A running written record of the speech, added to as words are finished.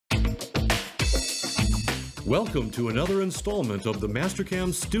Welcome to another installment of the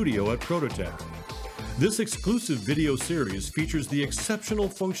Mastercam studio at ProtoTek. This exclusive video series features the exceptional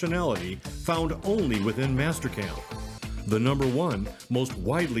functionality found only within Mastercam, the #1 most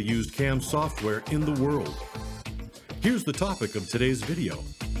widely used CAM software in the world. Here's the topic of today's video.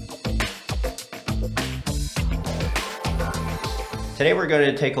 Today we're going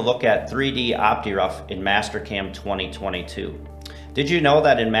to take a look at 3D Optirough in Mastercam 2022. Did you know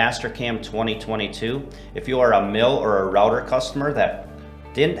that in Mastercam 2022, if you are a mill or a router customer that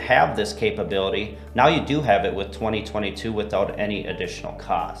didn't have this capability, now you do have it with 2022 without any additional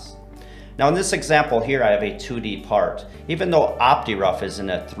cost. Now in this example here, I have a 2D part. Even though Optirough isn't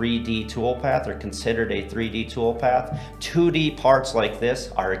a 3D toolpath or considered a 3D toolpath, 2D parts like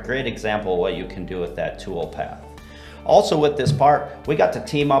this are a great example of what you can do with that toolpath. Also with this part, we got to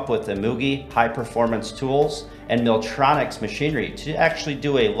team up with the Mugi high performance tools and Milltronics machinery to actually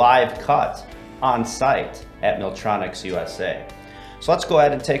do a live cut on site at Milltronics USA. So let's go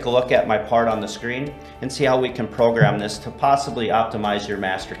ahead and take a look at my part on the screen and see how we can program this to possibly optimize your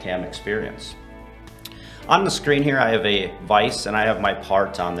Mastercam experience. On the screen here, I have a vise and I have my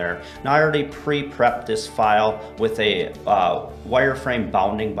part on there. Now I already pre-prepped this file with a wireframe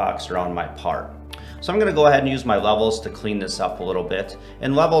bounding box around my part. So I'm going to go ahead and use my levels to clean this up a little bit.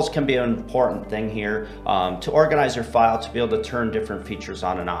 And levels can be an important thing here to organize your file, to be able to turn different features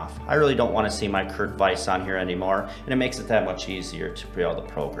on and off. I really don't want to see my curt vise on here anymore, and it makes it that much easier to be able to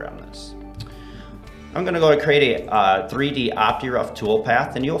program this. I'm going to go and create a 3D Optirough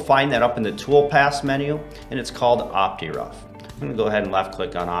toolpath, and you'll find that up in the toolpaths menu, and it's called Optirough. I'm going to go ahead and left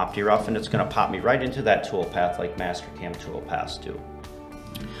click on Optirough, and it's going to pop me right into that toolpath like Mastercam toolpaths do.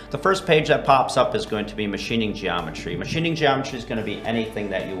 The first page that pops up is going to be machining geometry. Machining geometry is going to be anything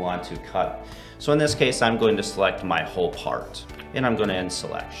that you want to cut. So in this case, I'm going to select my whole part, and I'm going to end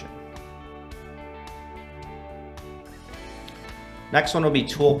selection. Next one will be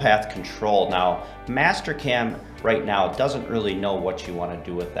toolpath control. Now, Mastercam right now doesn't really know what you want to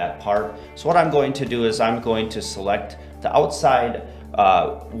do with that part. So what I'm going to do is I'm going to select the outside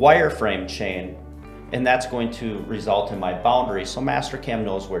wireframe chain, and that's going to result in my boundary, so Mastercam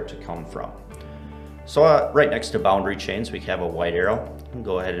knows where to come from. So right next to boundary chains, we have a white arrow. I'll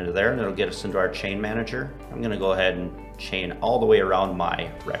go ahead into there, and it'll get us into our chain manager. I'm going to go ahead and chain all the way around my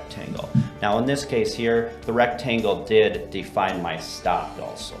rectangle. Now in this case here, the rectangle did define my stop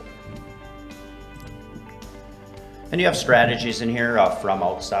also. And you have strategies in here, from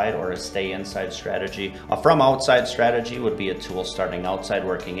outside or a stay inside strategy. A from outside strategy would be a tool starting outside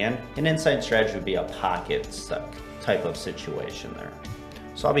working in. An inside strategy would be a pocket type of situation there.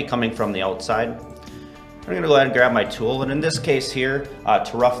 So I'll be coming from the outside. I'm going to go ahead and grab my tool, and in this case here,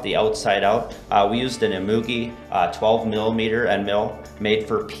 to rough the outside out, we used an Mugi 12mm end mill made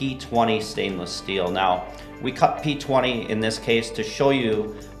for P20 stainless steel. Now, we cut P20 in this case to show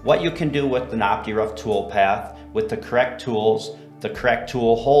you what you can do with an Optirough toolpath with the correct tools, the correct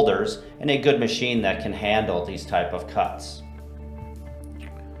tool holders, and a good machine that can handle these type of cuts.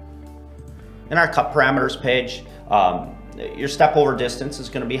 In our cut parameters page, your step over distance is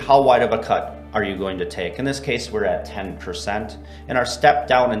going to be how wide of a cut are you going to take. In this case, we're at 10%, and our step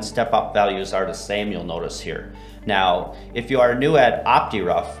down and step up values are the same, you'll notice here. Now, if you are new at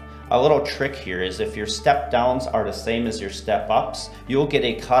Optirough, a little trick here is if your step downs are the same as your step ups, you'll get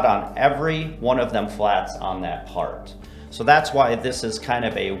a cut on every one of them flats on that part. So that's why this is kind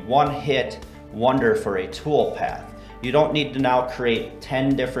of a one-hit wonder for a tool path. You don't need to now create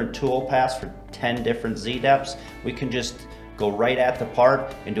 10 different tool paths for 10 different Z depths. We can just go right at the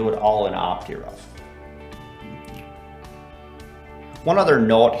part and do it all in Optirough. One other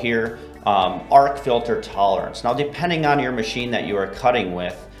note here, arc filter tolerance. Now depending on your machine that you are cutting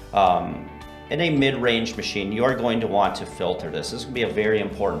with, in a mid-range machine, you're going to want to filter this. This will be a very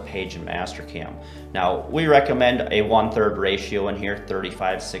important page in Mastercam. Now, we recommend a 1/3 ratio in here,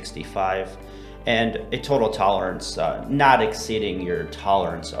 35-65, and a total tolerance not exceeding your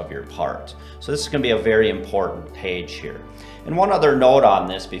tolerance of your part. So this is going to be a very important page here. And one other note on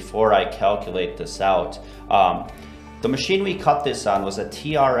this before I calculate this out, the machine we cut this on was a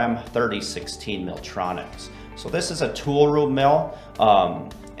TRM 3016 Milltronics. So this is a tool room mill.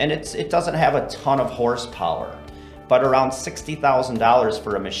 And it doesn't have a ton of horsepower, but around $60,000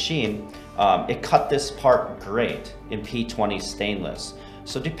 for a machine, it cut this part great in P20 stainless.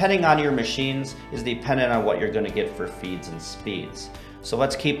 So depending on your machines is dependent on what you're going to get for feeds and speeds. So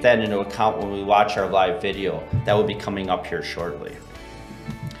let's keep that into account when we watch our live video that will be coming up here shortly.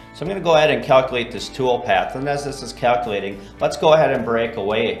 So I'm going to go ahead and calculate this tool path, and as this is calculating, let's go ahead and break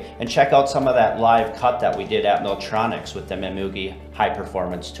away and check out some of that live cut that we did at Milltronics with the Mugi high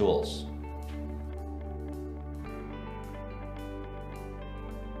performance tools.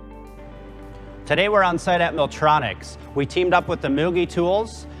 Today we're on site at Milltronics. We teamed up with the Mugi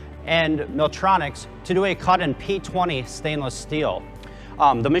Tools and Milltronics to do a cut in P20 stainless steel.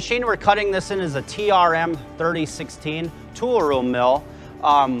 The machine we're cutting this in is a TRM 3016 tool room mill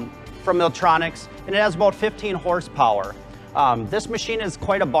from Milltronics, and it has about 15 horsepower. This machine is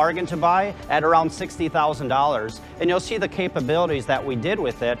quite a bargain to buy at around $60,000, and you'll see the capabilities that we did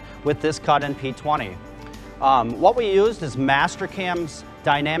with it with this cut in P20. What we used is Mastercam's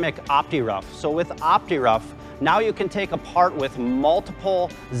dynamic Optirough. So with Optirough, now you can take a part with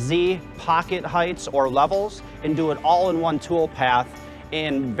multiple Z pocket heights or levels and do it all in one tool path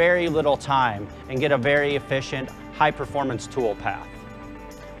in very little time and get a very efficient, high performance tool path.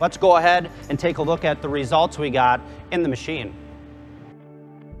 Let's go ahead and take a look at the results we got in the machine.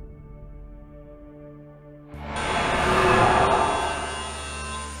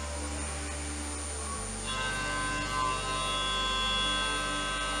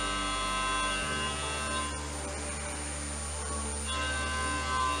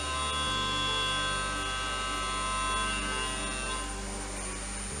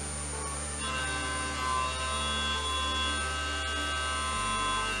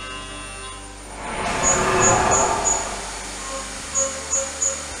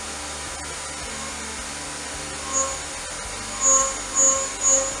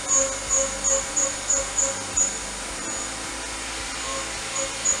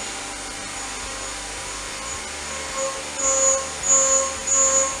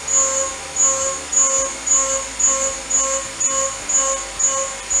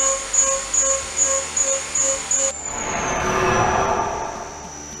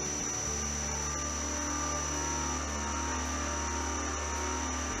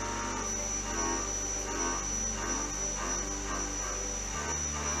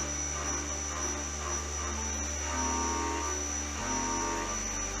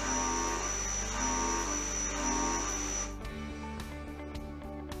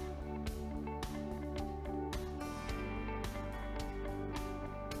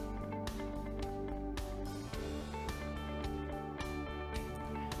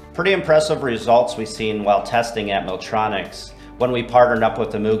 Pretty impressive results we've seen while testing at Milltronics when we partnered up with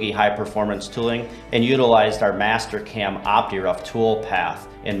the Mugi High Performance Tooling and utilized our Mastercam Optirough tool path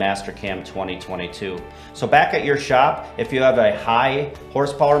in Mastercam 2022. So back at your shop, if you have a high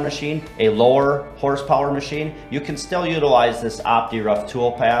horsepower machine, a lower horsepower machine, you can still utilize this Optirough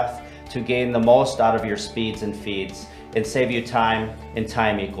tool path to gain the most out of your speeds and feeds and save you time, and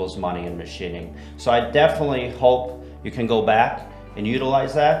time equals money in machining. So I definitely hope you can go back and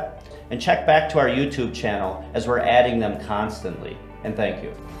utilize that, and check back to our YouTube channel as we're adding them constantly. And thank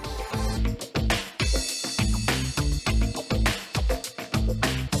you.